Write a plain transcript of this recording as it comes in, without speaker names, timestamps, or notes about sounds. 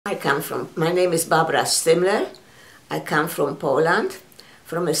My name is Barbara Stimler. I come from Poland,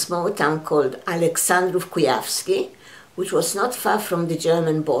 from a small town called Aleksandrów Kujawski, which was not far from the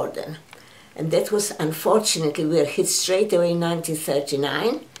German border. And that was, unfortunately, we were hit straight away in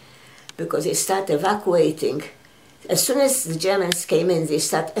 1939, because they started evacuating. As soon as the Germans came in, they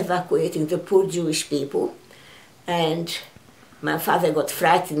started evacuating the poor Jewish people. And my father got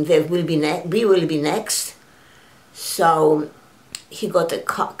frightened, we will be next. So he got a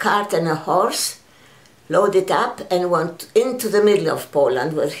cart and a horse, loaded up, and went into the middle of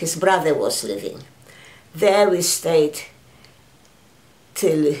Poland where his brother was living. There we stayed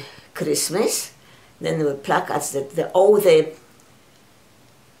till Christmas. Then there were placards that all the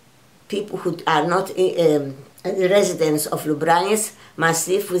people who are not residents of Lublaniec must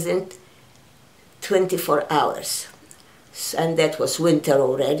leave within 24 hours. And that was winter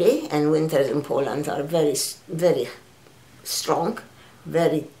already, and winters in Poland are very, very strong,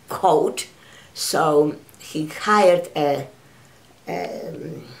 very cold. So he hired a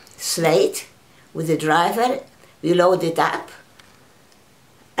sled with a driver. We loaded up,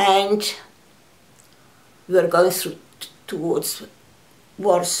 and we were going towards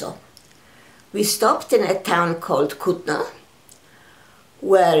Warsaw. We stopped in a town called Kutno,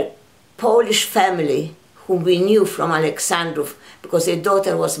 where Polish family whom we knew from Aleksandrów, because their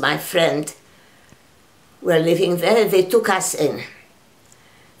daughter was my friend, were living there. They took us in.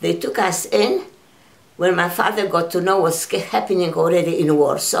 They took us in when my father got to know what's happening already in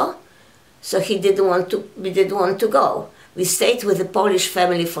Warsaw, so we didn't want to go. We stayed with the Polish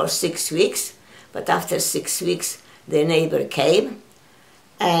family for 6 weeks, but after 6 weeks their neighbor came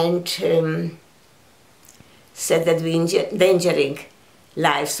and said that we're endangering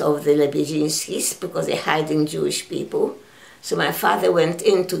lives of the Lebedzinskis because they're hiding Jewish people. So my father went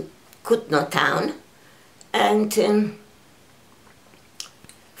into Kutno town and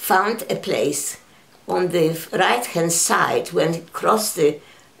found a place on the right-hand side. When he crossed the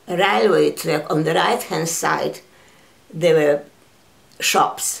railway track, on the right-hand side there were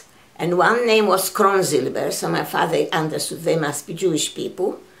shops, and one name was Kronzilber, so my father understood they must be Jewish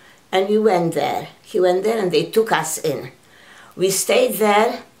people, and we went there. He went there and they took us in. We stayed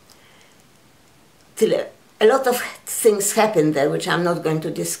there till a lot of things happened there, which I'm not going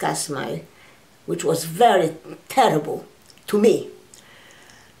to discuss, which was very terrible to me.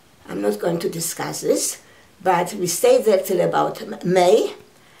 I'm not going to discuss this, but we stayed there till about May,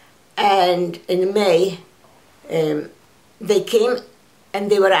 and in May they came and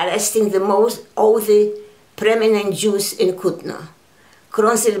they were arresting all the prominent Jews in Kutno.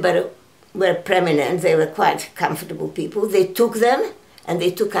 Kronzilber were prominent, they were quite comfortable people. They took them and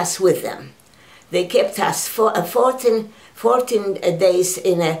they took us with them. They kept us for 14 days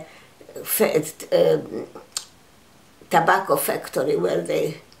in a tobacco factory where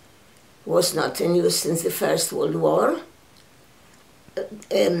they was not in use since the First World War.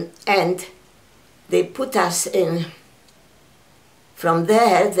 And they put us in. From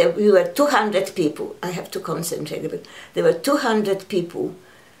there, we were 200 people. I have to concentrate a bit. There were 200 people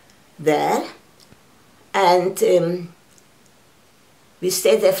there, and we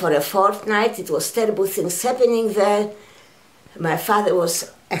stayed there for a fortnight. It was terrible things happening there. My father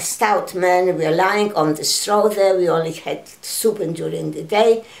was a stout man. We were lying on the straw there. We only had soup during the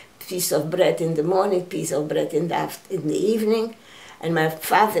day, piece of bread in the morning, piece of bread in the evening. And my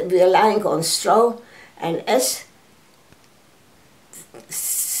father, we were lying on straw, and as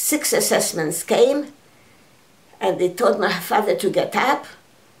 6 assessments came, and they told my father to get up,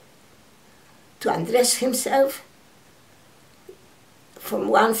 to undress himself. From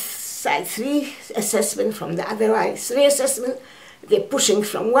one side 3 assessments, from the other side 3 assessments. They're pushing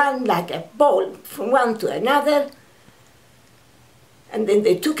from one like a ball, from one to another. And then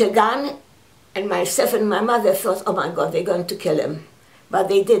they took a gun, and myself and my mother thought, oh my God, they're going to kill him. But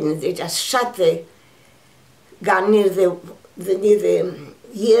they didn't. They just shot the gun near the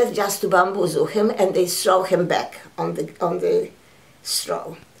ear just to bamboozle him, and they throw him back on the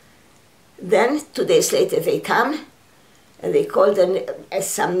straw. Then 2 days later they come, and they called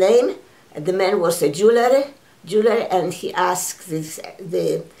some name, and the man was a jeweler, and he asked,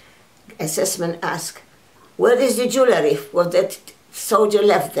 the assessment asked, where is the jewelry what that soldier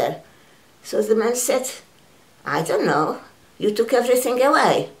left there? So the man said, I don't know, you took everything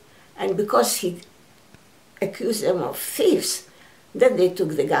away. And because he accused them of thieves, then they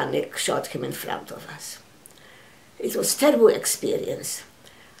took the gun and shot him in front of us. It was a terrible experience.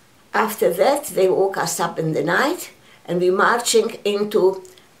 After that, they woke us up in the night, and we marching into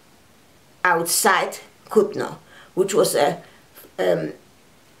outside Kutno, which was a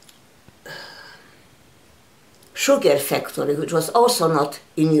sugar factory, which was also not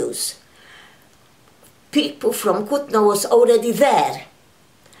in use. People from Kutno was already there.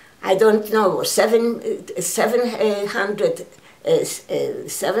 I don't know, 700,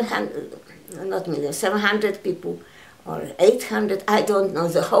 not million, 700 people or 800, I don't know,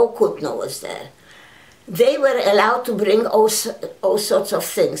 the whole Kutno was there. They were allowed to bring all sorts of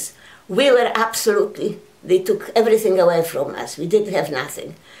things. We were absolutely, they took everything away from us. We didn't have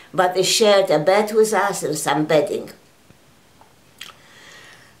nothing. But they shared a bed with us and some bedding.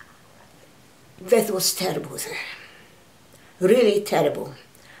 That was terrible there. Really terrible.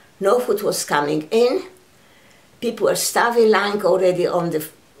 No food was coming in. People were starving, lying already on the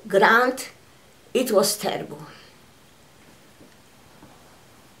ground. It was terrible.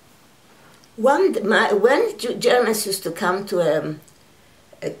 When Germans used to come to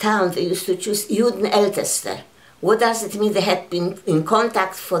a town, they used to choose Judenälteste. What does it mean? They had been in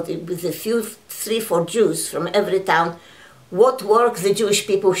contact with a few, 3-4 Jews from every town, what work the Jewish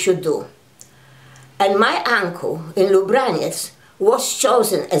people should do. And my uncle in Lubraniec was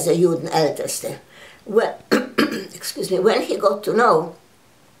chosen as a Judenälteste. Well, excuse me, when he got to know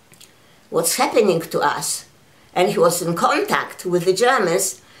what's happening to us, and he was in contact with the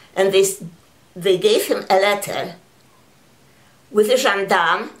Germans, and they gave him a letter with a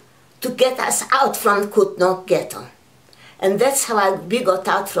gendarme to get us out from Kutno ghetto. And that's how we got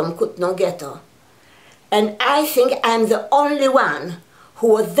out from Kutno ghetto. And I think I'm the only one who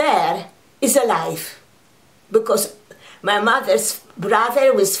was there is alive. Because my mother's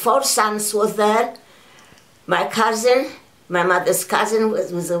brother with 4 sons was there. My cousin, my mother's cousin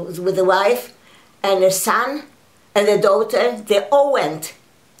was with a wife and a son and a daughter. They all went.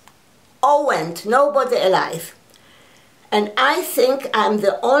 All went, nobody alive. And I think I'm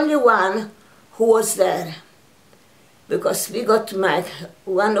the only one who was there. Because we got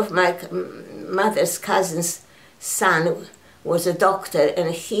one of my mother's cousin's son was a doctor,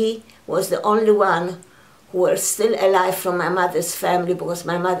 and he was the only one who was still alive from my mother's family, because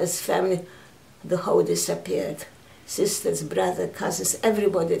my mother's family, the whole disappeared. Sisters, brother, cousins,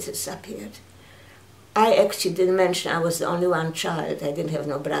 everybody disappeared. I actually didn't mention I was the only one child. I didn't have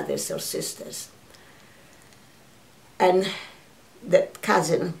no brothers or sisters. And that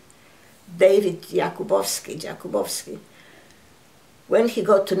cousin, David Jakubowski, when he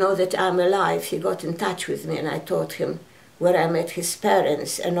got to know that I'm alive, he got in touch with me, and I told him where I met his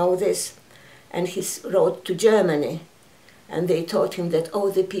parents and all this. And he wrote to Germany, and they told him that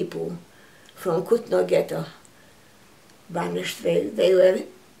all the people from Kutno ghetto vanished. They were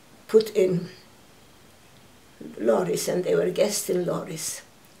put in lorries, and they were guests in lorries.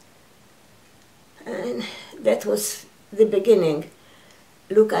 And that was the beginning.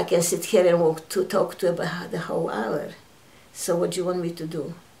 Look, I can sit here and talk to you about the whole hour. So what do you want me to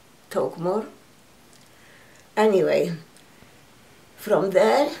do? Talk more? Anyway, from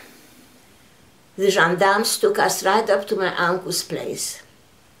there, the gendarmes took us right up to my uncle's place.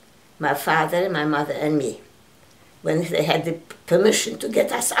 My father, my mother, and me. When they had the permission to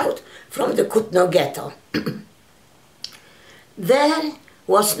get us out from the Kutno ghetto. There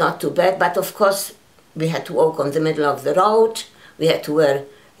was not too bad, but of course we had to walk on the middle of the road. We had to wear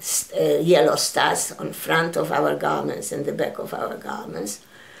yellow stars on front of our garments and the back of our garments.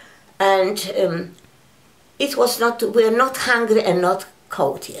 And it was not, we were not hungry and not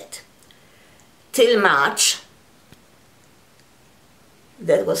cold yet. Till March,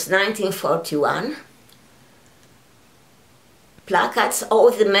 that was 1941, placards,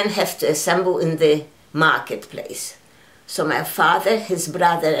 all the men have to assemble in the marketplace. So my father, his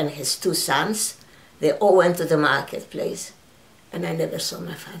brother, and his 2 sons, they all went to the marketplace, and I never saw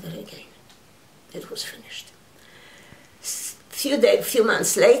my father again. It was finished. Few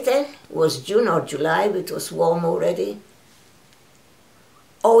months later, it was June or July, it was warm already.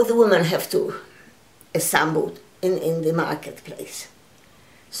 All the women have to assemble in the marketplace.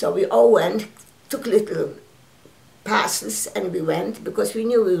 So we all went, took little parcels, and we went, because we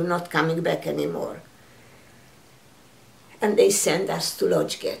knew we were not coming back anymore. And they sent us to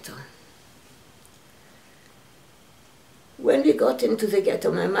Lodz ghetto. When we got into the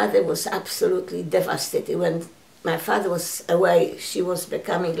ghetto, my mother was absolutely devastated. When my father was away, she was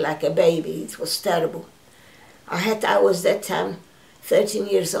becoming like a baby. It was terrible. I was that time 13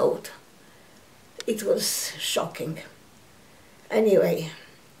 years old. It was shocking. Anyway,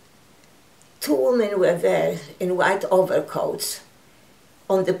 2 women were there in white overcoats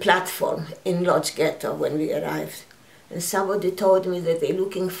on the platform in Lodz ghetto when we arrived. And somebody told me that they're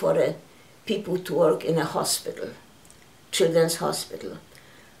looking for people to work in a hospital, children's hospital.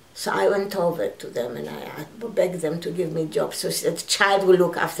 So I went over to them and I begged them to give me jobs. So she said, child will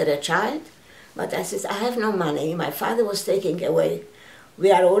look after a child, But I said, I have no money. My father was taking away.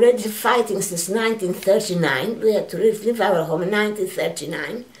 We are already fighting since 1939. We had to leave our home in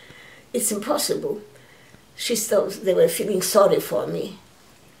 1939. It's impossible. She thought they were feeling sorry for me.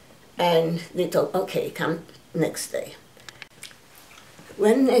 And they thought, okay, come next day.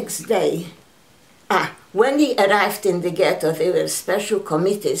 When he arrived in the ghetto, there were special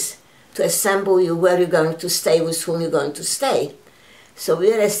committees to assemble you where you're going to stay, with whom you're going to stay. So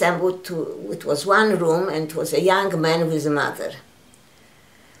we were assembled it was one room, and it was a young man with a mother.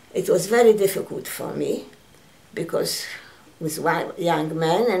 It was very difficult for me, because with one young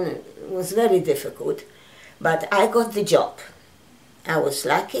man, and it was very difficult. But I got the job. I was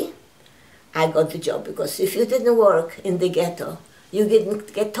lucky. I got the job, because if you didn't work in the ghetto, you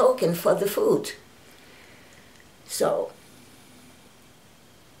didn't get token for the food. So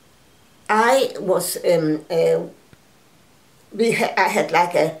I was, I had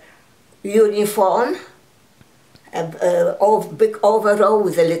like a uniform, a big overall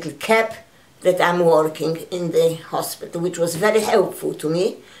with a little cap, that I'm working in the hospital, which was very helpful to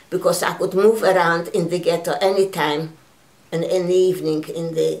me, because I could move around in the ghetto anytime, and in the evening,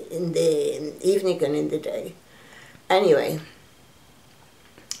 in the evening and in the day. Anyway,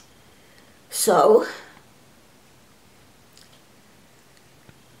 so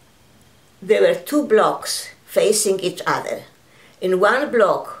there were two blocks facing each other. In one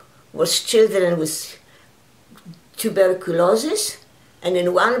block was children with tuberculosis, and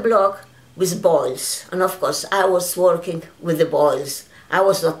in one block with boys. And of course, I was working with the boys. I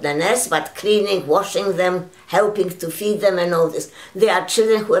was not the nurse, but cleaning, washing them, helping to feed them and all this. They are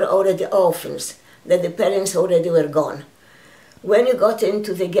children who were already orphans, that the parents already were gone. When you got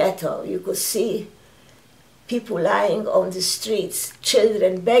into the ghetto, you could see people lying on the streets,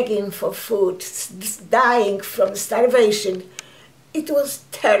 children begging for food, dying from starvation. It was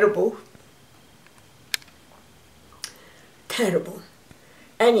terrible. Terrible.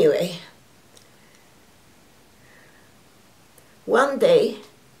 Anyway, one day,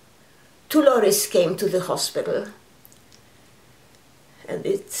 2 lorries came to the hospital, and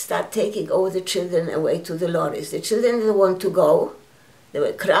they started taking all the children away to the lorries. The children didn't want to go. They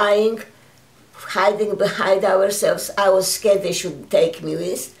were crying, hiding behind ourselves. I was scared they should take me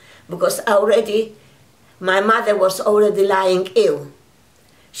with, because already my mother was already lying ill.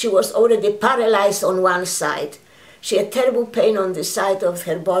 She was already paralyzed on one side. She had terrible pain on the side of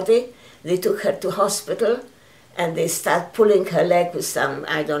her body. They took her to hospital, and they started pulling her leg with some,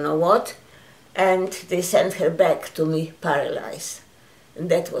 I don't know what, and they sent her back to me paralyzed. And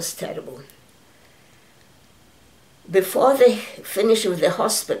that was terrible. Before they finished with the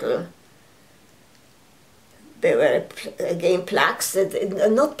hospital, there were again plaques,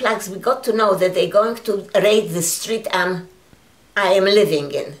 not plaques, we got to know that they're going to raid the street I am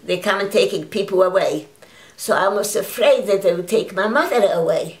living in. They come and taking people away. So I was afraid that they would take my mother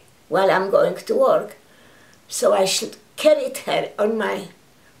away while I'm going to work. So I carried her in my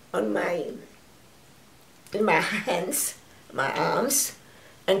hands, my arms,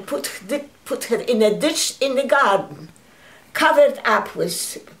 and put her in a ditch in the garden, covered up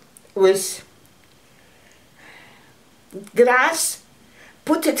with grass,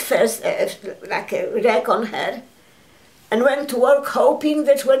 put it first like a rag on her, and went to work hoping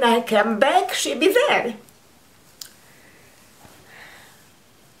that when I come back she'd be there.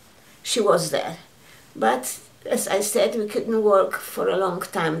 She was there. But as I said, we couldn't work for a long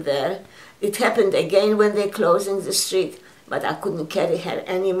time there. It happened again when they closing the street, but I couldn't carry her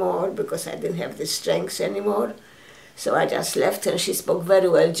anymore because I didn't have the strength anymore. So I just left her, and she spoke very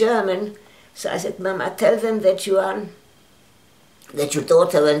well German. So I said, Mama, tell them that your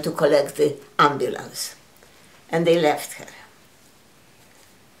daughter went to collect the ambulance. And they left her.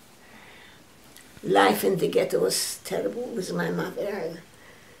 Life in the ghetto was terrible with my mother.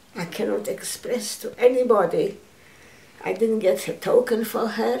 I cannot express to anybody. I didn't get a token for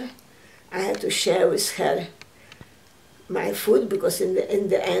her. I had to share with her my food, because in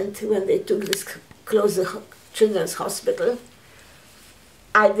the end, when they took this, closed the children's hospital,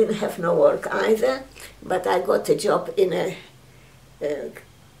 I didn't have no work either, but I got a job in a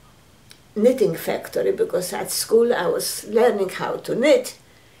knitting factory, because at school I was learning how to knit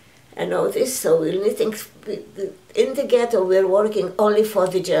and all this. So we're knitting in the ghetto. We're working only for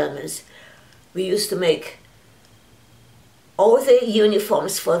the Germans. We used to make all the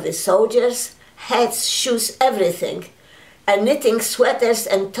uniforms for the soldiers, hats, shoes, everything, and knitting sweaters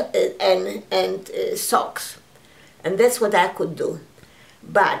and socks. And that's what I could do.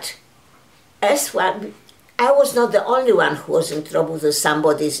 But as one, I was not the only one who was in trouble with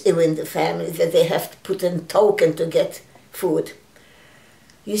somebody's ill in the family, that they have to put in token to get food.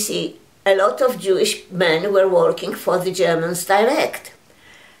 You see, a lot of Jewish men were working for the Germans direct.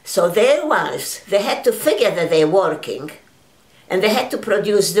 So their wives, they had to figure that they're working, and they had to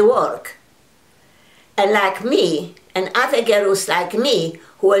produce the work. And like me, and other girls like me,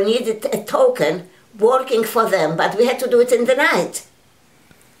 who needed a token, working for them, but we had to do it in the night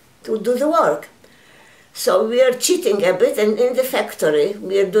to do the work. So we are cheating a bit, and in the factory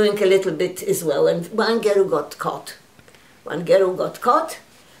we are doing a little bit as well. And one girl got caught. One girl got caught,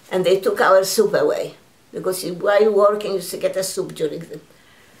 and they took our soup away. Because while you're working, you used to get a soup during the...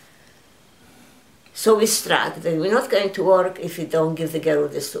 So we struck that we're not going to work if we don't give the girl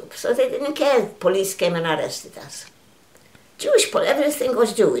the soup. So they didn't care. Police came and arrested us. Jewish, everything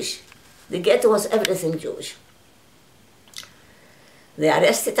was Jewish. The ghetto was everything Jewish. They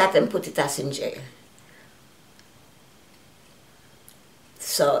arrested us and put us in jail.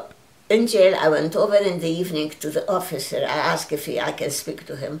 So in jail, I went over in the evening to the officer. I asked if I can speak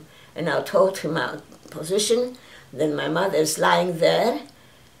to him, and I told him our position. Then my mother's lying there,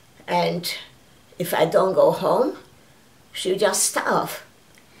 and if I don't go home, she'll just starve.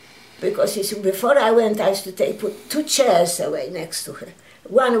 Because you see, before I went, I used to put 2 chairs away next to her.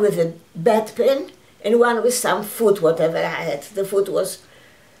 One with a bedpan, and one with some food, whatever I had. The food was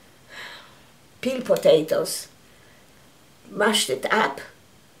peeled potatoes, mashed it up,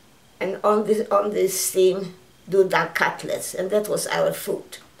 and on the steam do that cutlets, and that was our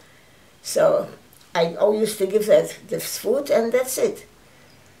food. So I always used to give her this food, and that's it.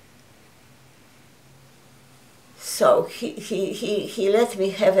 So he let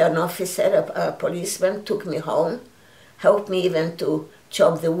me have an officer, a policeman, took me home, helped me even to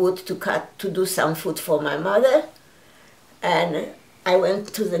chop the wood to do some food for my mother. And I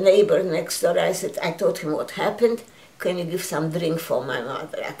went to the neighbor next door. I told him what happened. Can you give some drink for my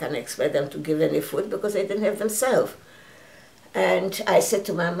mother? I can't expect them to give any food because they didn't have themselves. And I said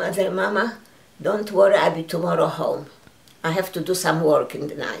to my mother, Mama, don't worry, I'll be tomorrow home. I have to do some work in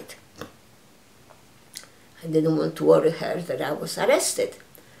the night. I didn't want to worry her that I was arrested.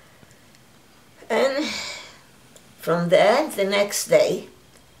 And from there, the next day,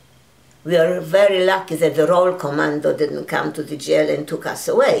 we were very lucky that the roll commando didn't come to the jail and took us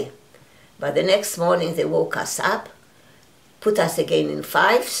away. But the next morning, they woke us up, put us again in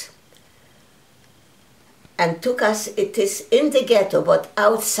 5s, and took us, it is in the ghetto, but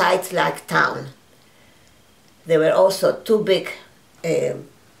outside like town. There were also 2 big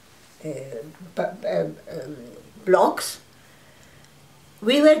blocks.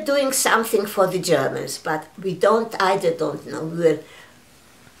 We were doing something for the Germans, but we either don't know. We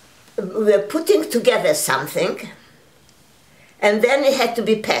were putting together something, and then it had to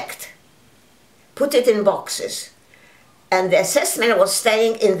be packed, put it in boxes. And the assessment was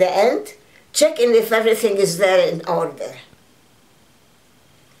staying in the end, checking if everything is there in order.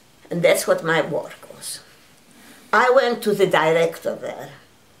 And that's what my work was. I went to the director there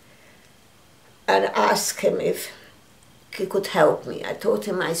and asked him if he could help me. I told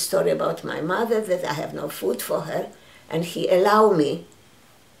him my story about my mother, that I have no food for her, and he allowed me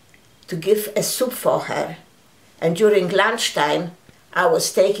to give a soup for her. And during lunchtime, I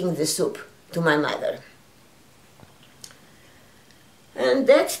was taking the soup to my mother. And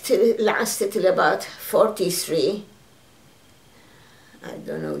that lasted till about 43. I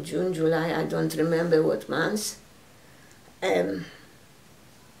don't know, June, July, I don't remember what months.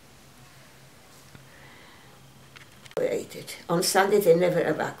 On Sunday they never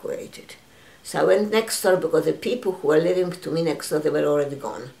evacuated. So I went next door because the people who were living to me next door, they were already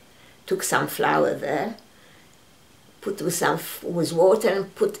gone. Took some flour there, put with water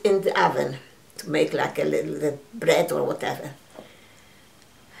and put in the oven to make like a little bread or whatever.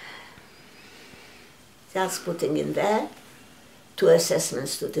 Just putting in there. 2 assessmen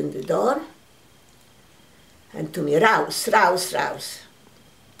stood in the door, and to me, rouse, rouse, rouse,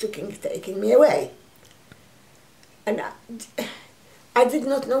 taking me away. And I did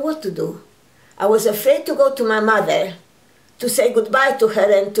not know what to do. I was afraid to go to my mother, to say goodbye to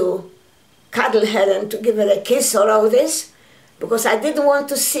her and to cuddle her and to give her a kiss or all this, because I didn't want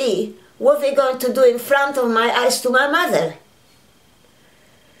to see what they're going to do in front of my eyes to my mother.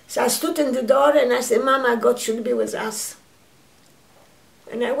 So I stood in the door and I said, Mama, God should be with us.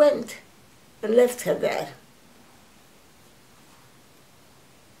 And I went and left her there.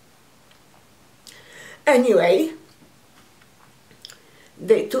 Anyway,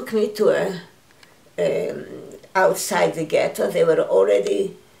 they took me to outside the ghetto. They were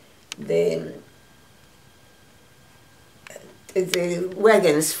already the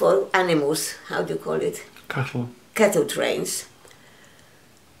wagons for animals, how do you call it? Cattle. Cattle trains.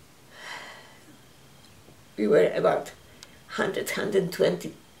 We were about 100,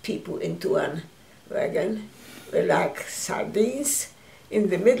 120 people into one wagon. We're like sardines. In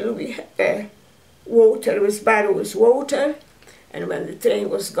the middle we had water, with barrel with water, and when the train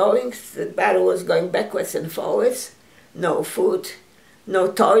was going, the barrel was going backwards and forwards. No food,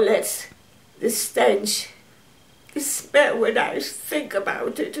 no toilets. The stench, the smell, when I think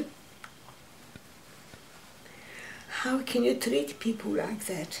about it. How can you treat people like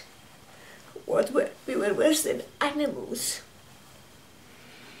that? We were worse than animals.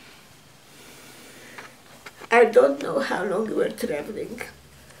 I don't know how long we were traveling.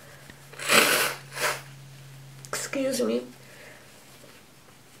 Excuse me.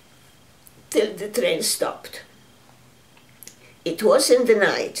 Till the train stopped. It was in the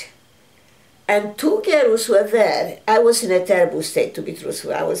night. And 2 girls were there. I was in a terrible state, to be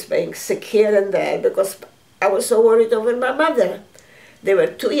truthful. I was being sick here and there because I was so worried over my mother. There were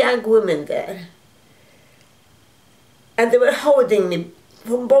 2 young women there. And they were holding me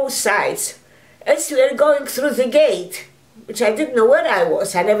from both sides as we were going through the gate, which I didn't know where I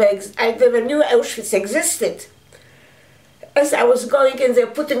was. I never knew Auschwitz existed. As I was going in there,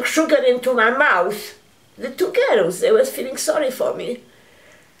 putting sugar into my mouth, the 2 girls, they were feeling sorry for me.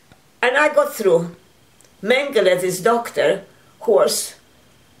 And I got through. Mengele, this doctor, who was,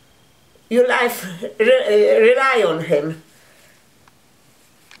 your life rely on him,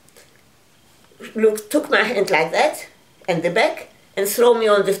 took my hand like that, and the back, and threw me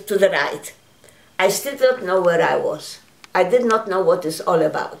to the right. I still don't know where I was. I did not know what it's all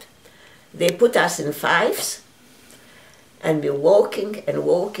about. They put us in 5s, and we were walking and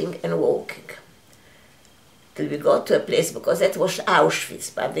walking and walking. Till we got to a place, because that was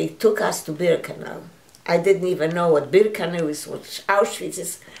Auschwitz, but they took us to Birkenau. I didn't even know what Birkenau is, what Auschwitz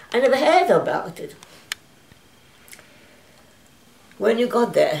is. I never heard about it. When you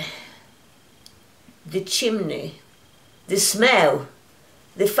got there, the chimney, the smell,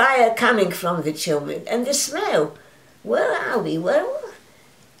 the fire coming from the chimney, and the smell, where are we? When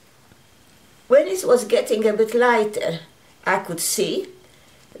it was getting a bit lighter, I could see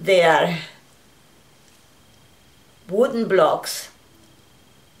there wooden blocks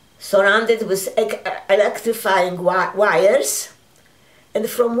surrounded with electrifying wires, and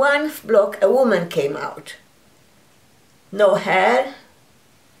from one block a woman came out. No hair,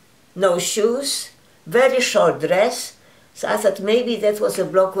 no shoes, very short dress. So I thought maybe that was a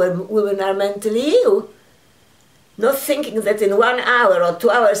block where women are mentally ill, not thinking that in 1 hour or 2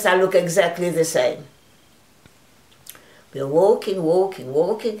 hours I look exactly the same. We were walking, walking,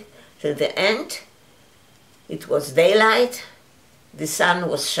 walking, till the end. It was daylight, the sun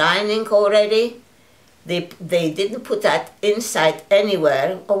was shining already. They didn't put that inside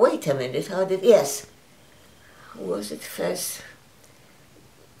anywhere. Oh, wait a minute, yes. How was it first?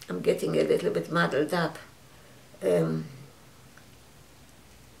 I'm getting a little bit muddled up.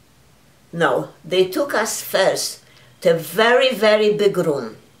 No, they took us first to a very, very big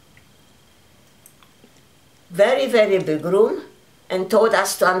room. Very, very big room, and told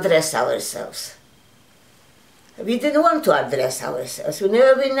us to undress ourselves. We didn't want to undress ourselves. We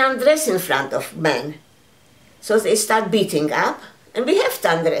never been undressed in front of men. So they start beating up, and we have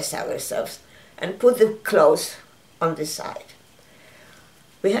to undress ourselves and put the clothes on the side.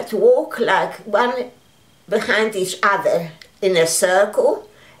 We had to walk like one behind each other in a circle,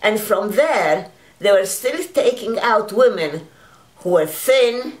 and from there they were still taking out women who were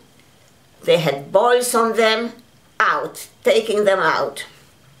thin, they had boils on them, out, taking them out.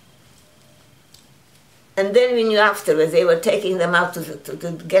 And then we knew afterwards they were taking them out to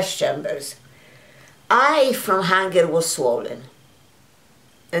the gas chambers. I, from hunger, was swollen.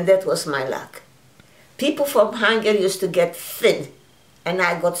 And that was my luck. People from hunger used to get thin, and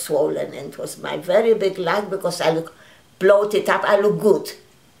I got swollen. And it was my very big luck, because I look bloated up, I look good.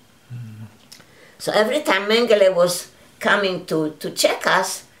 So every time Mengele was coming to check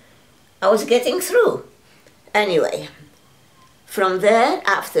us, I was getting through. Anyway. From there,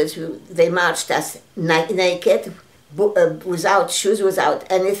 after they marched us naked, without shoes, without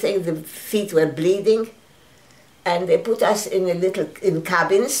anything, the feet were bleeding, and they put us in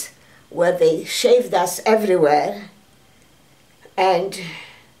cabins where they shaved us everywhere, and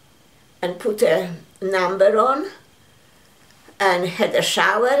put a number on, and had a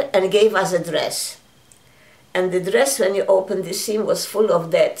shower, and gave us a dress. And the dress, when you opened the seam, was full of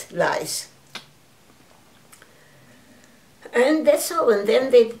dead lice. And that's all. And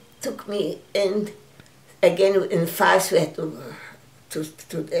then they took me in, again in 5s. We had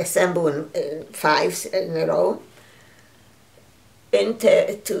to assemble in 5s in a row,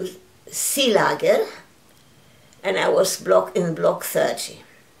 to sea lager, and I was in block 30.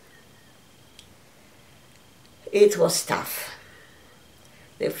 It was tough.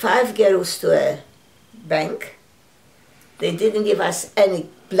 the 5 girls to a bank. They didn't give us any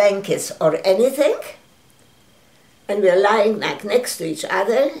blankets or anything. And we're lying like next to each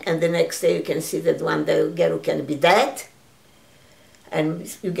other, and the next day you can see that one girl can be dead.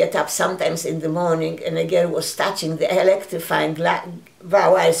 And you get up sometimes in the morning, and a girl was touching the electrifying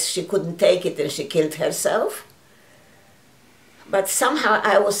wires. She couldn't take it, and she killed herself. But somehow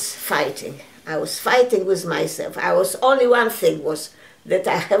I was fighting. I was fighting with myself. Only one thing was that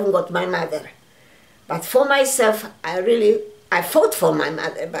I haven't got my mother. But for myself, I fought for my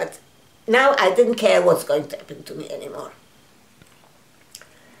mother, but now I didn't care what's going to happen to me anymore.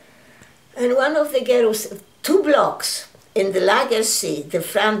 And one of the girls, 2 blocks in the Lager Sea, the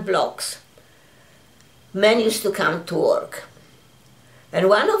front blocks, men used to come to work. And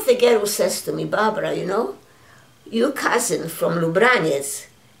one of the girls says to me, Barbara, you know, your cousin from Lubranец,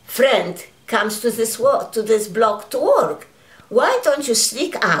 friend, comes to this block to work. Why don't you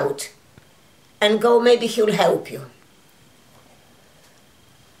sneak out and go, maybe he'll help you.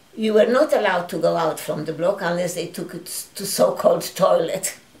 You were not allowed to go out from the block unless they took it to so-called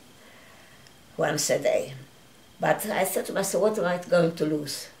toilet once a day. But I said to myself, what am I going to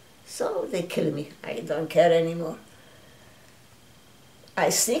lose? So they kill me. I don't care anymore. I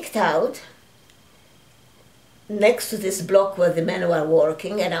sneaked out next to this block where the men were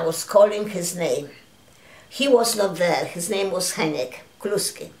working, and I was calling his name. He was not there. His name was Henning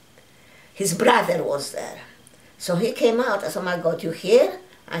Kluski. His brother was there. So he came out. I said, oh my God, you here?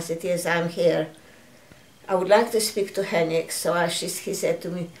 I said, yes, I'm here. I would like to speak to Henning. So he said to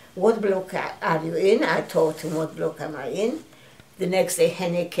me, what block are you in? I told him, what block am I in? The next day,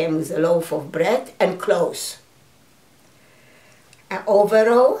 Henning came with a loaf of bread and clothes. An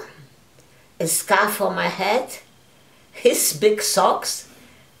overall, a scarf on my head, his big socks,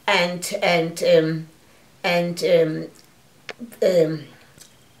 and the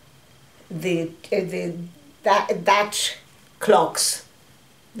Dutch clocks,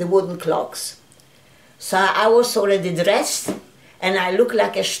 the wooden clocks. So I was already dressed, and I looked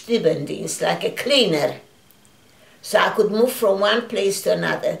like a Stiebendienst, like a cleaner. So I could move from one place to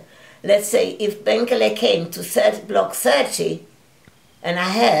another. Let's say if Bengele came to block 30, and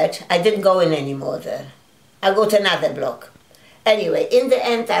I didn't go in anymore there. I go to another block. Anyway, in the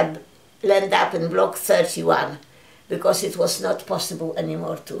end, I landed up in block 31, because it was not possible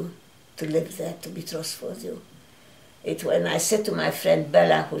anymore to live there, to be truthful with you. When I said to my friend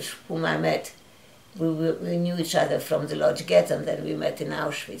Bella, whom I met, we knew each other from the Lodge Ghetto, and then we met in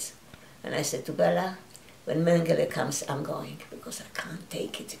Auschwitz. And I said to Bella, when Mengele comes, I'm going, because I can't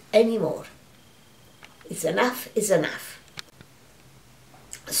take it anymore. It's enough, it's enough.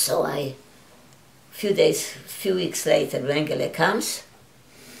 So few weeks later, Mengele comes.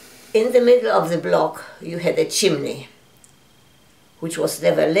 In the middle of the block, you had a chimney, which was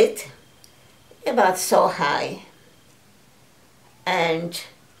never lit, about so high. And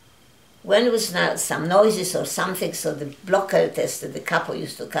when it was now some noises or something, so the block tester, the couple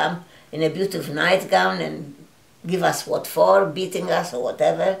used to come in a beautiful nightgown and give us what for, beating us or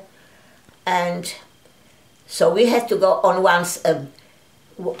whatever. And so we had to go on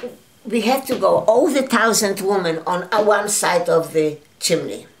we had to go all the 1,000 women on one side of the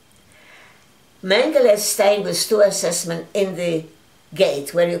chimney. Mengele is staying with 2 assessment in the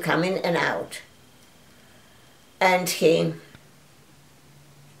gate where you come in and out. And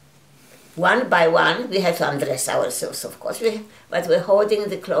one by one, we had to undress ourselves, of course, but we're holding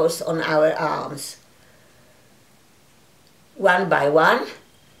the clothes on our arms. One by one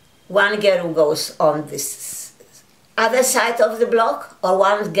girl goes on this other side of the block, or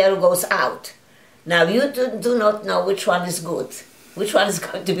one girl goes out. Now you do not know which one is good, which one is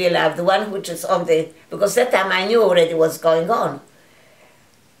going to be alive, the one which is on because that time I knew already what's going on.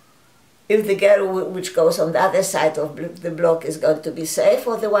 If the girl which goes on the other side of the block is going to be safe,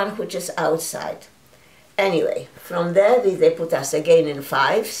 or the one which is outside. Anyway, from there they put us again in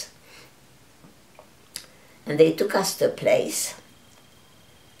 5s, and they took us to a place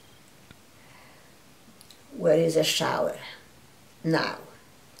where is a shower. Now,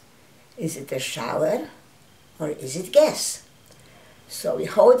 is it a shower or is it gas? So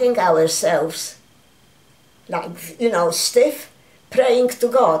we're holding ourselves like, stiff, praying to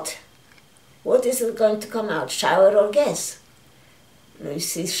God. What is it going to come out, shower or gas? You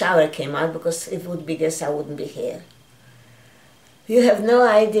see, shower came out, because if it would be gas, I wouldn't be here. You have no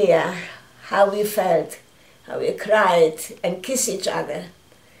idea how we felt, how we cried and kissed each other.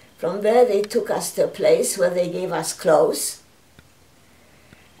 From there, they took us to a place where they gave us clothes.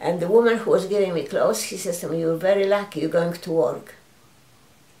 And the woman who was giving me clothes, she says to me, you're very lucky, you're going to work.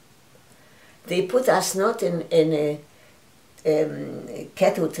 They put us not in a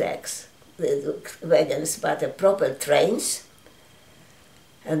cattle tracks, the wagons, but the proper trains.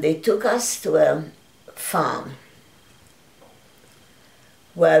 And they took us to a farm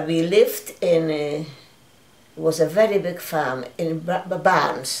where we lived in it was a very big farm in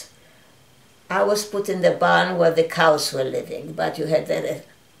barns. I was put in the barn where the cows were living, but you had an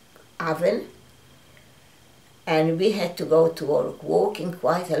oven, and we had to go to work, walking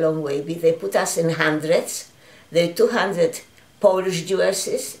quite a long way. They put us in hundreds. There were 200 Polish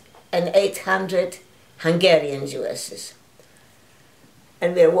Jewesses and 800 Hungarian Jewesses.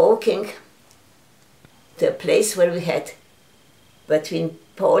 And we were walking to a place where we had, between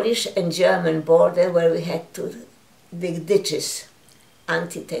Polish and German border, where we had to dig ditches,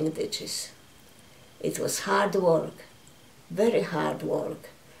 anti-tank ditches. It was hard work, very hard work.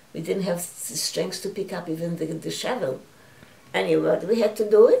 We didn't have the strength to pick up even the shovel. Anyway, we had to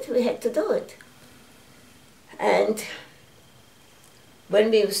do it, we had to do it. And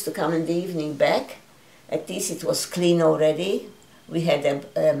when we used to come in the evening back, at least it was clean already. We had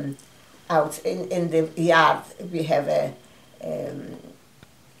out in the yard, we have a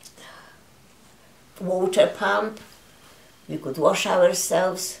water pump. We could wash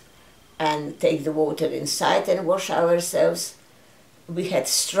ourselves and take the water inside and wash ourselves. We had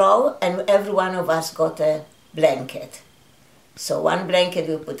straw, and every one of us got a blanket. So one blanket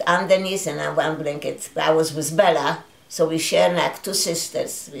we put underneath, and one blanket, I was with Bella, so we shared like two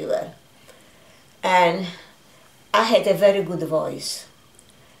sisters we were. And I had a very good voice.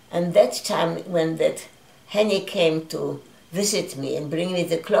 And that time when that Henny came to visit me and bring me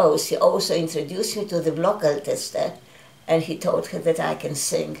the clothes, he also introduced me to the local tester, and he told her that I can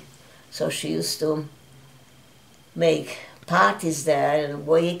sing. So she used to make parties there and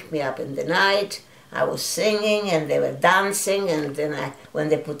wake me up in the night. I was singing and they were dancing, and then when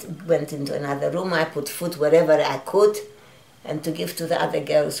they went into another room, I put food wherever I could and to give to the other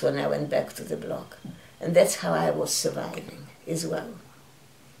girls when I went back to the block. And that's how I was surviving as well.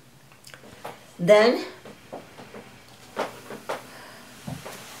 Then,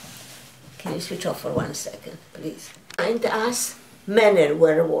 can you switch off for 1 second, please? Behind us, men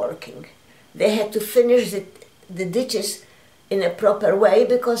were working. They had to finish the ditches in a proper way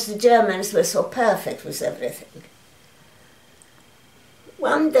because the Germans were so perfect with everything.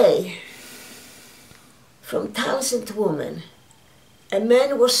 One day, from 1,000 women, a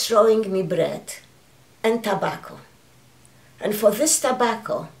man was throwing me bread and tobacco. And for this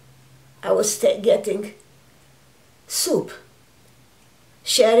tobacco, I was getting soup,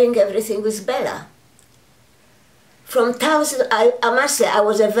 sharing everything with Bella. From 1,000, I must say, I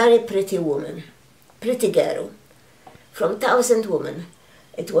was a very pretty woman, pretty girl. From 1,000 women,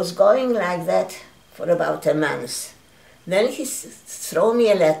 it was going like that for about a month. Then he threw me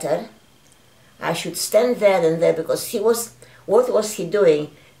a letter. I should stand there and there because what was he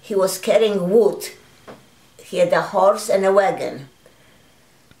doing? He was carrying wood. He had a horse and a wagon.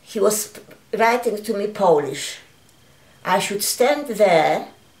 He was writing to me Polish. I should stand there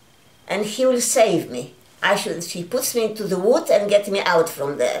and he will save me. He puts me into the wood and get me out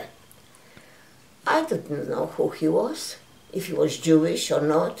from there. I didn't know who he was, if he was Jewish or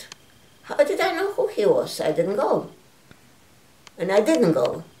not. How did I know who he was? I didn't go. And I didn't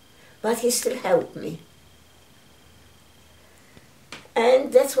go. But he still helped me.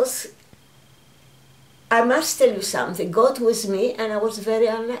 And that was, I must tell you something, God was me, and I was very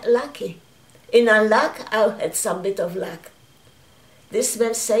unlucky. In unluck, I had some bit of luck. This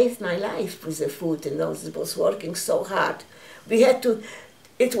man saved my life with the food, and I was working so hard. We had to,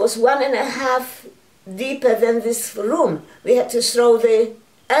 it was 1.5 deeper than this room. We had to throw the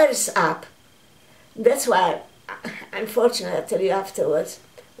earth up. That's why, unfortunately, I'll tell you afterwards,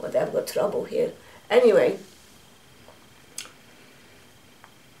 what I've got trouble here. Anyway,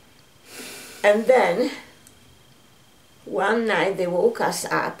 and then one night they woke us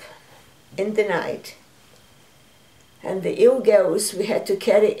up in the night, and the ill girls we had to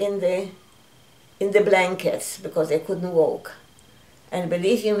carry in the blankets because they couldn't walk. And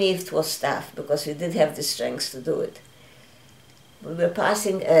believe you me, it was tough because we didn't have the strength to do it. We were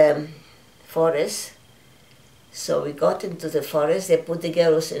passing a forest, so we got into the forest. They put the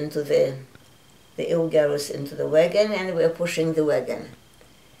girls into the ill girls into the wagon, and we were pushing the wagon.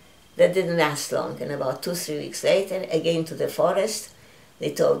 That didn't last long, and about 2-3 weeks later, again to the forest,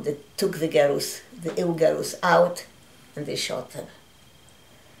 they took the girls, the ill girls out, and they shot them.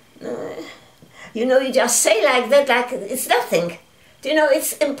 You know, you just say like that, like it's nothing. You know,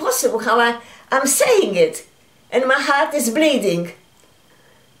 it's impossible how I'm saying it, and my heart is bleeding.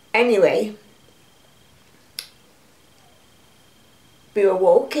 Anyway, we were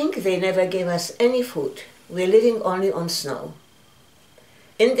walking, they never gave us any food. we're living only on snow.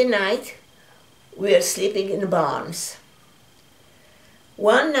 In the night, we are sleeping in barns.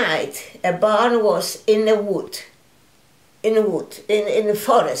 One night, a barn was in a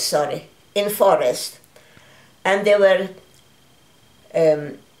forest, and there were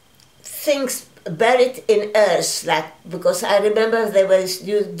things buried in earth, because I remember they were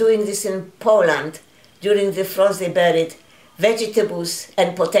doing this in Poland. During the frost they buried vegetables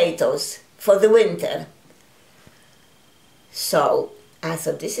and potatoes for the winter. So I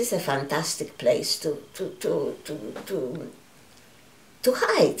thought, this is a fantastic place to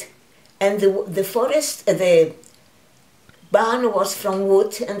hide. And the barn was from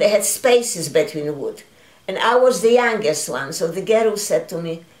wood, and they had spaces between wood. And I was the youngest one, so the girl said to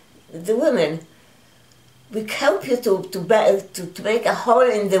me, the women, we help you to make a hole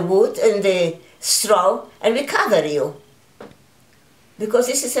in the wood, in the straw, and we cover you. Because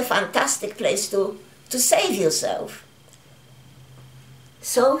this is a fantastic place to save yourself.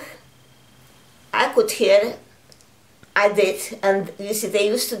 So I could hear, I did, and you see, they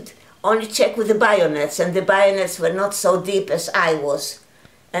used to only check with the bayonets, and the bayonets were not so deep as I was.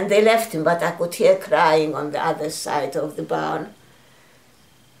 And they left him, but I could hear crying on the other side of the barn.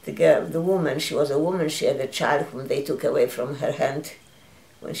 The girl, the woman, she was a woman, she had a child whom they took away from her hand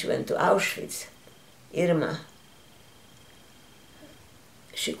when she went to Auschwitz, Irma.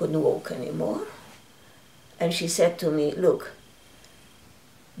 She couldn't walk anymore. And she said to me, look,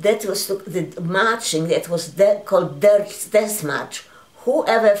 that was the marching, that was called death march.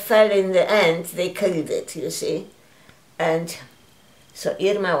 Whoever fell in the end, they killed it, you see. And so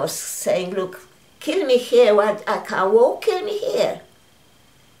Irma was saying, look, kill me here, I can't walk, kill me here.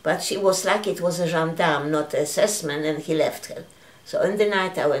 But she was like it was a gendarme, not an assessment, and he left her. So in the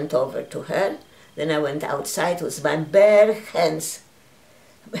night I went over to her, then I went outside with my bare hands,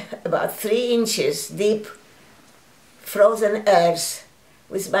 about 3 inches deep, frozen earth.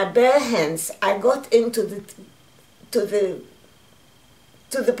 With my bare hands, I got into the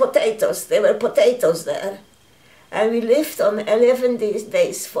potatoes. There were potatoes there. And we lived on 11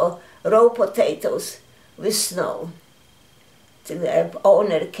 days for raw potatoes with snow. Till the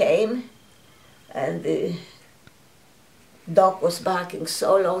owner came, and the dog was barking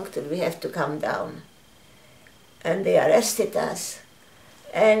so long till we have to come down. And they arrested us.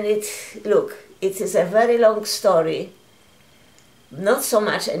 And look, it is a very long story, not so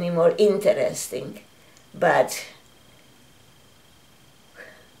much anymore interesting, but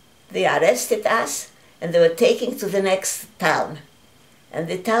they arrested us and they were taking to the next town. And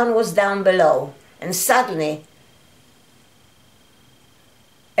the town was down below. And suddenly,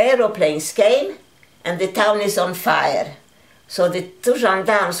 aeroplanes came and the town is on fire. So the 2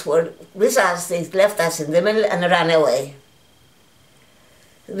 gendarmes were with us, they left us in the middle and ran away.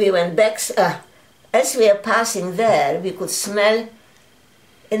 We went back, as we were passing there, we could smell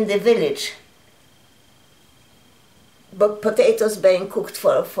in the village but potatoes being cooked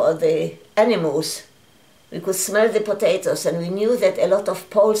for the animals. We could smell the potatoes, and we knew that a lot of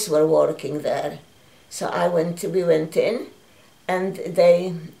Poles were working there. So we went in, and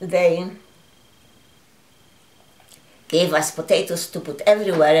they gave us potatoes to put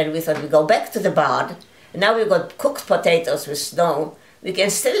everywhere, and we thought we go back to the barn. Now we got cooked potatoes with snow. We can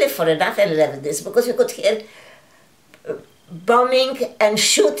still live for another 11 days because we could hear bombing and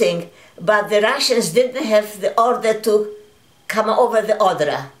shooting, but the Russians didn't have the order to come over the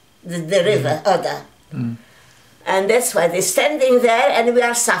Odra, the river Oder. Mm. And that's why they're standing there and we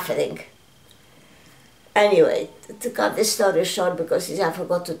are suffering. Anyway, to cut the story short, because I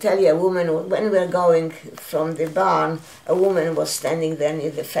forgot to tell you, a woman, when we were going from the barn, a woman was standing there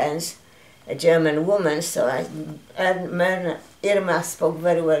near the fence, a German woman, so Irma spoke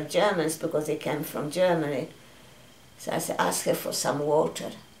very well German because they came from Germany. So I asked her for some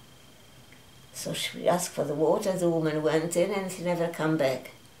water. So she asked for the water, the woman went in and she never came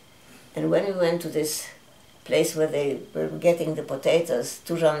back. And when we went to this place where they were getting the potatoes,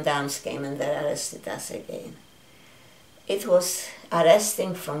 2 gendarmes came and they arrested us again. It was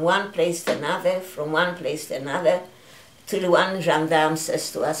arresting from one place to another, till one gendarme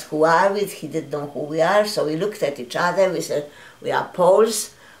says to us, who are we? He didn't know who we are, so we looked at each other, we said, we are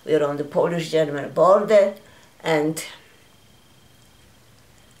Poles, we are on the Polish-German border, and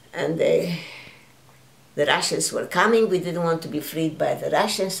the Russians were coming. We didn't want to be freed by the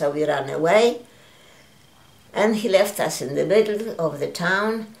Russians, so we ran away. And he left us in the middle of the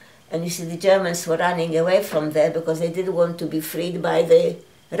town, and you see the Germans were running away from there because they didn't want to be freed by the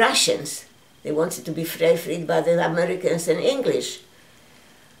Russians. They wanted to be freed by the Americans and English.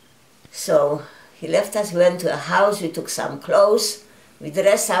 So he left us, we went to a house, we took some clothes, We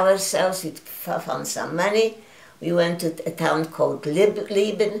dressed ourselves, we found some money. We went to a town called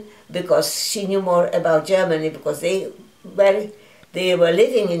Lieben because she knew more about Germany because they were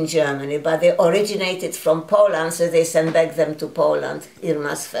living in Germany, but they originated from Poland, so they sent back them to Poland,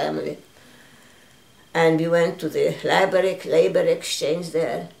 Irma's family. And we went to the labor exchange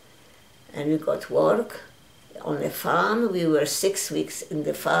there, and we got work on a farm. We were 6 weeks in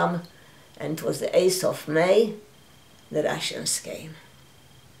the farm, and it was the 8th of May, the Russians came.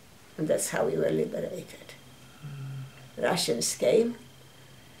 And that's how we were liberated. Russians came.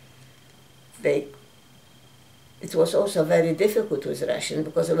 It was also very difficult with Russians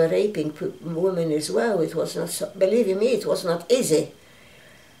because they were raping women as well. It was not, believe me, it was not easy.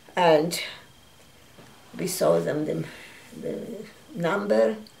 And we saw them, the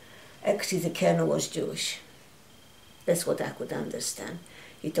number. Actually, the colonel was Jewish. That's what I could understand.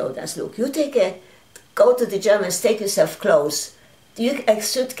 He told us, look, you go to the Germans, take yourself clothes. A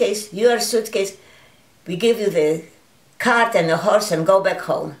suitcase, your suitcase, we give you the cart and a horse and go back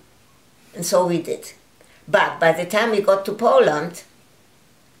home. And so we did. But by the time we got to Poland,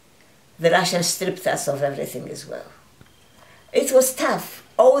 the Russians stripped us of everything as well. It was tough,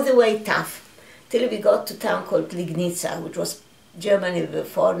 all the way tough, till we got to a town called Legnica, which was Germany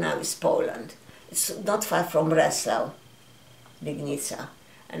before, now is Poland. It's not far from Breslau, Legnica.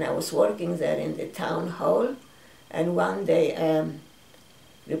 And I was working there in the town hall, and one day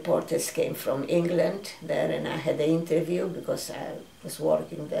reporters came from England there, and I had an interview because I was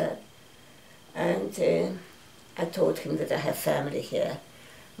working there. And I told him that I have family here.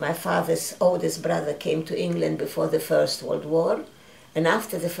 My father's oldest brother came to England before the First World War, and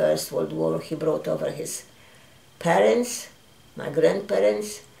after the First World War he brought over his parents, my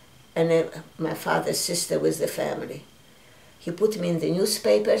grandparents, and my father's sister with the family. He put me in the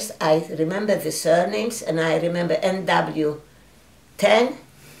newspapers. I remember the surnames, and I remember NW10,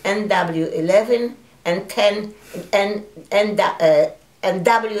 NW11, and 10, and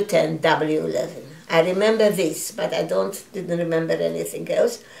W10, W11. I remember this, but I didn't remember anything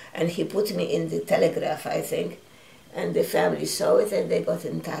else. And he put me in the Telegraph, I think, and the family saw it, and they got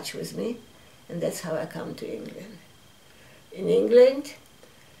in touch with me, and that's how I come to England. In England,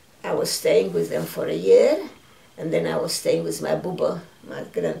 I was staying with them for a year, and then I was staying with my Buba, my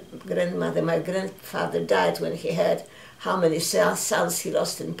grandmother. My grandfather died when he heard how many sons he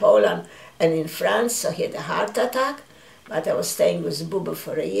lost in Poland and in France, so he had a heart attack. But I was staying with Buba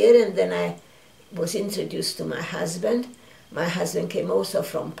for a year, and then I was introduced to my husband. My husband came also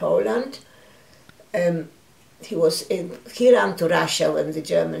from Poland. He ran to Russia when the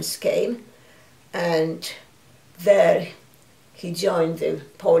Germans came, and there he joined the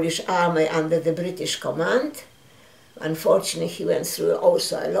Polish army under the British command. Unfortunately, he went through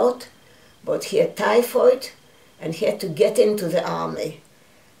also a lot, but he had typhoid and he had to get into the army.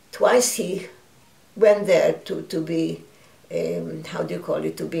 Twice he went there to be,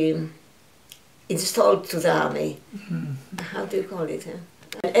 to be installed to the army. Mm-hmm. How do you call it? Huh?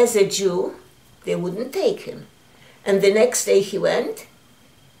 And as a Jew, they wouldn't take him. And the next day he went,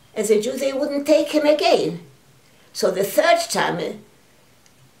 as a Jew, they wouldn't take him again. So the third time,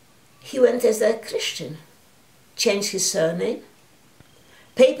 he went as a Christian. Changed his surname.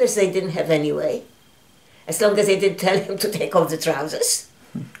 Papers they didn't have anyway, as long as they didn't tell him to take off the trousers.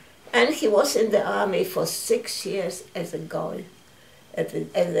 And he was in the army for 6 years as a guy, as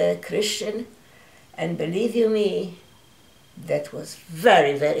a Christian. And believe you me, that was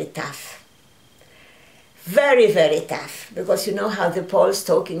very, very tough. Very, very tough. Because you know how the Poles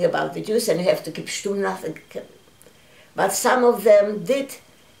talking about the Jews and you have to keep stumm, nothing. But some of them did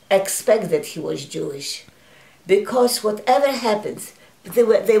expect that he was Jewish. Because whatever happens, they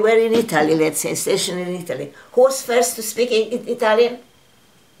were in Italy, let's say, stationed in Italy. Who was first to speak Italian?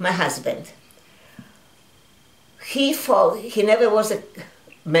 My husband. He never was a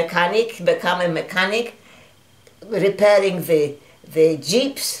mechanic, became a mechanic, repairing the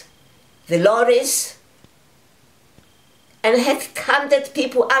jeeps, the lorries, and had 100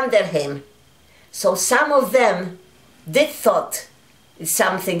 people under him. So some of them did thought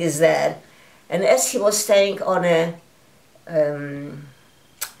something is there. And as he was staying on in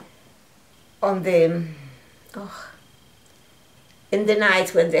the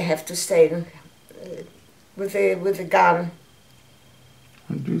night when they have to stay with the gun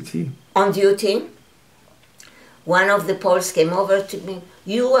on duty, one of the Poles came over to me.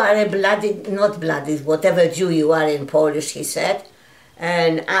 You are a not bloody, whatever Jew you are in Polish, he said,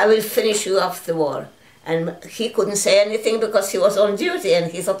 and I will finish you off the war. And he couldn't say anything because he was on duty,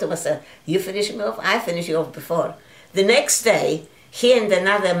 and he thought to himself, you finish me off, I finish you off before. The next day, he and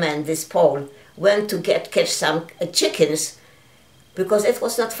another man, this Pole, went to catch some chickens because it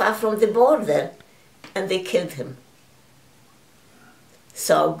was not far from the border, and they killed him.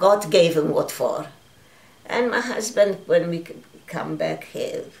 So God gave him what for. And my husband, when we came to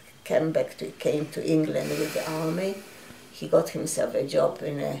England with the army, he got himself a job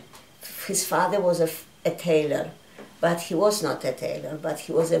his father was a tailor, but he was not a tailor, but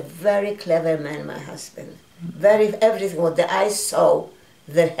he was a very clever man, my husband. Everything what the eyes saw,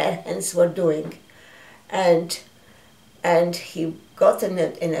 the hands were doing. And he got in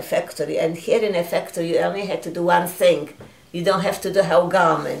a factory, and here in a factory you only had to do one thing. You don't have to do a whole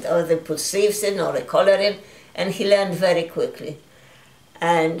garment, or they put sleeves in, or a collar in, and he learned very quickly.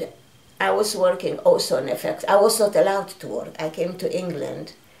 And I was working also in a factory. I was not allowed to work. I came to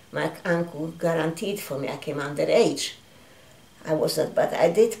England. My uncle guaranteed for me. I came underage. I was not, but I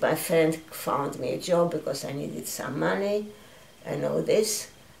did. My friend found me a job because I needed some money and all this.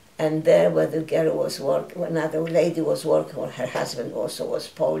 And there where the girl was working, another lady was working, or her husband also was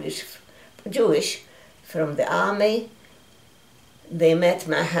Polish, Jewish, from the army. They met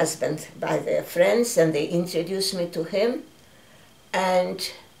my husband by their friends, and they introduced me to him. And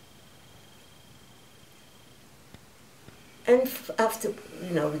after,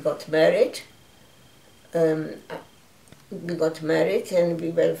 we got married. We got married, and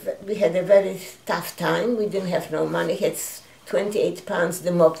we had a very tough time. We didn't have no money. He had 28 pounds,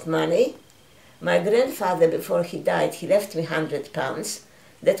 the mob money. My grandfather, before he died, he left me 100 pounds.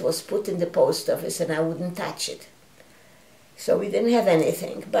 That was put in the post office, and I wouldn't touch it. So we didn't have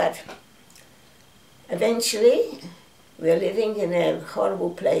anything, but eventually we were living in a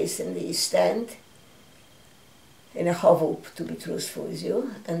horrible place in the East End, in a hovel, to be truthful with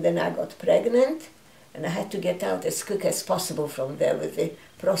you. And then I got pregnant, and I had to get out as quick as possible from there with the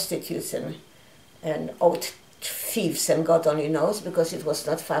prostitutes and old thieves, and God only knows, because it was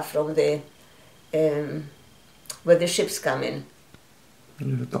not far from the where the ships come in.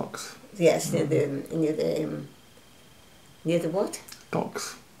 Near the docks. Yes, near the what?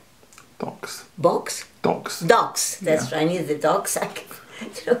 Docks. Docks. Box? Docks. Docks, that's right, near the docks. I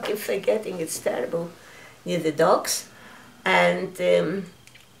keep forgetting, it's terrible. Near the docks. And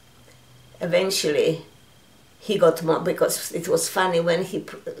eventually he got more, because it was funny when he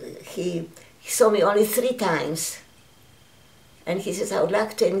saw me only 3 times. And he says, I would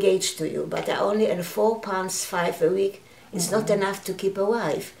like to engage to you, but I only earn £4.5 a week. It's not enough to keep a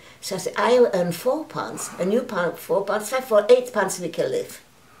wife. So I said, I earn £4, and you £4.5, for £8 we can live.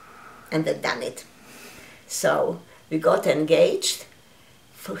 And they done it. So we got engaged.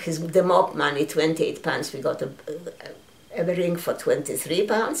 For the mob money, £28, we got a ring for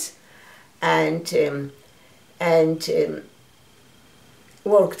 £23, and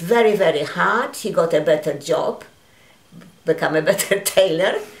worked very, very hard. He got a better job, become a better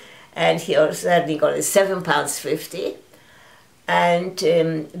tailor, and he was earning only £7.50. And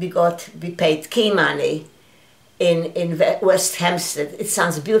we paid key money in West Hampstead. It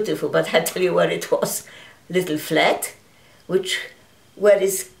sounds beautiful, but I tell you where it was. Little flat, where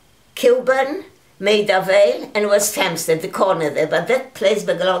is Kilburn, Maida Vale, and West Hampstead, the corner there. But that place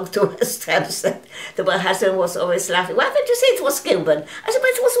belonged to West Hampstead. My husband was always laughing. Why did you say it was Kilburn? I said, but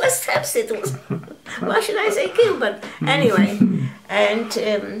it was West Hampstead. It was. Why should I say Kilburn? Anyway,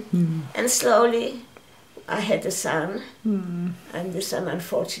 and slowly I had a son, and the son,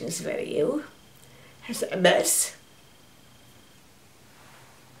 unfortunately, is very ill. Has a mess.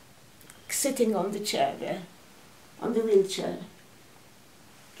 Sitting on the chair there, on the wheelchair.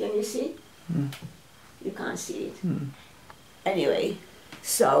 Can you see? You can't see it. Anyway,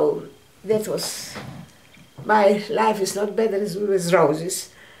 so that was, my life is not better as with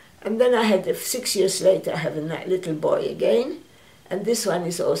roses. And then I had, 6 years later, I have a little boy again. And this one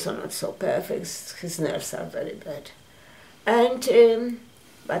is also not so perfect. His nerves are very bad. And,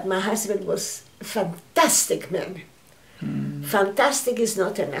 but my husband was a fantastic man. Fantastic is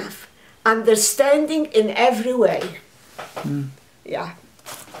not enough. Understanding in every way. Yeah.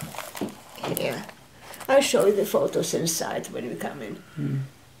 Yeah. I'll show you the photos inside when we come in.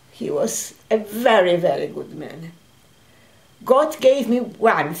 He was a very, very good man. God gave me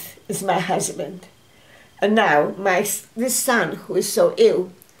one as my husband. And now this son, who is so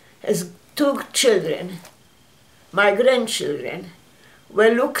ill, has 2 children. My grandchildren were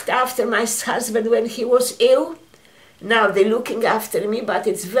looked after my husband when he was ill. Now they're looking after me, but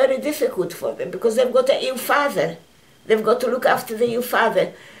it's very difficult for them because they've got an ill father. They've got to look after the ill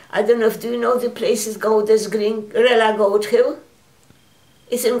father. I don't know do you know the place is Golders Green, Rella Gold Hill?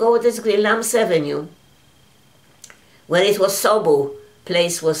 It's in Golders Green, Limes Avenue. Where it was Sobo,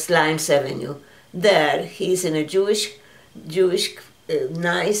 place was Limes Avenue. There, he's in a Jewish,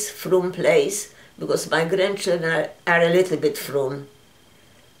 nice, frum place. because my grandchildren are a little bit frum.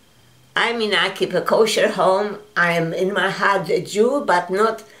 I mean, I keep a kosher home. I am in my heart a Jew, but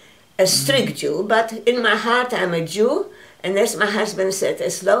not a strict Jew. But in my heart, I'm a Jew. And as my husband said,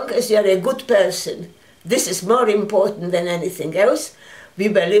 as long as you're a good person, this is more important than anything else. We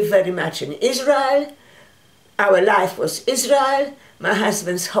believe very much in Israel. Our life was Israel. My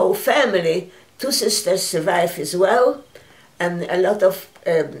husband's whole family, 2 sisters survived as well. And a lot of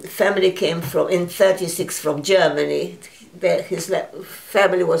family came from, in 36 from Germany. His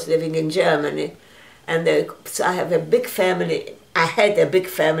family was living in Germany. And so I have a big family. I had a big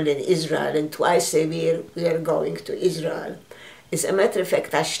family in Israel, and twice a year we are going to Israel. As a matter of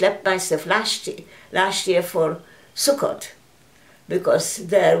fact, I schlepped myself last year for Sukkot, because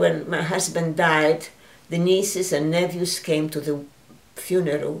there, when my husband died, the nieces and nephews came to the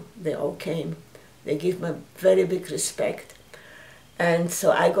funeral. They all came. They give me very big respect. And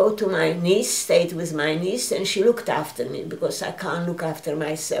so I go to my niece, stayed with my niece, and she looked after me, because I can't look after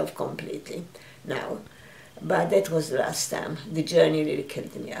myself completely now. But that was the last time. The journey really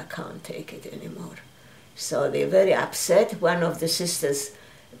killed me. I can't take it anymore. So they're very upset. One of the sisters,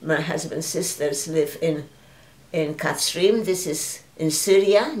 my husband's sisters, live in Katzrim. This is in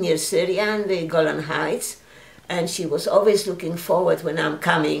Syria, near Syria, in the Golan Heights. And she was always looking forward when I'm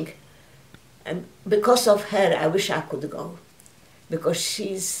coming. And because of her, I wish I could go, because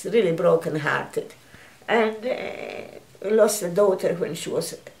she's really broken-hearted. And lost a daughter when she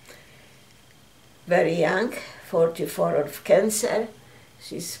was very young, 44, of cancer.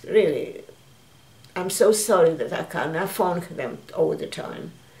 She's really, I'm so sorry that I can't. I phone them all the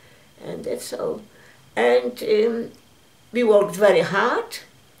time. And that's all. And we worked very hard,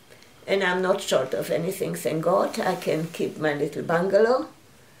 and I'm not short of anything, thank God. I can keep my little bungalow.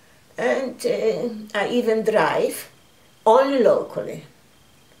 And I even drive, only locally.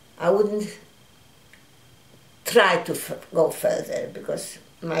 I wouldn't try to go further, because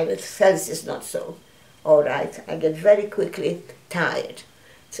my health is not so all right. I get very quickly tired.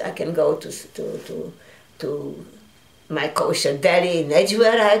 So I can go to my kosher deli in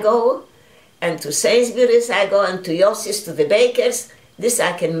Edgeware I go, and to Sainsbury's I go, and to Yossi's, to the bakers. This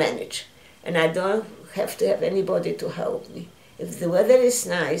I can manage. And I don't have to have anybody to help me. If the weather is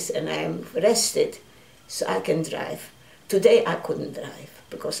nice and I'm rested, so I can drive. Today I couldn't drive,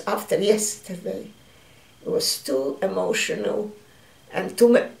 because after yesterday it was too emotional, and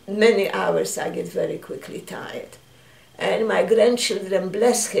too many hours. I get very quickly tired. And my grandchildren,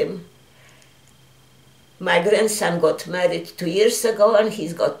 bless him, my grandson got married 2 years ago, and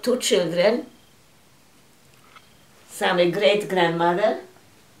he's got 2 children. So I'm a great-grandmother.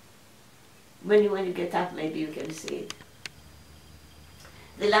 When you get up, maybe you can see it.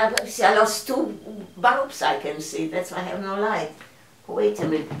 See, I lost 2 bulbs I can see, that's why I have no light. Wait a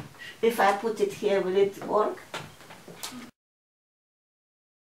minute. If I put it here, will it work?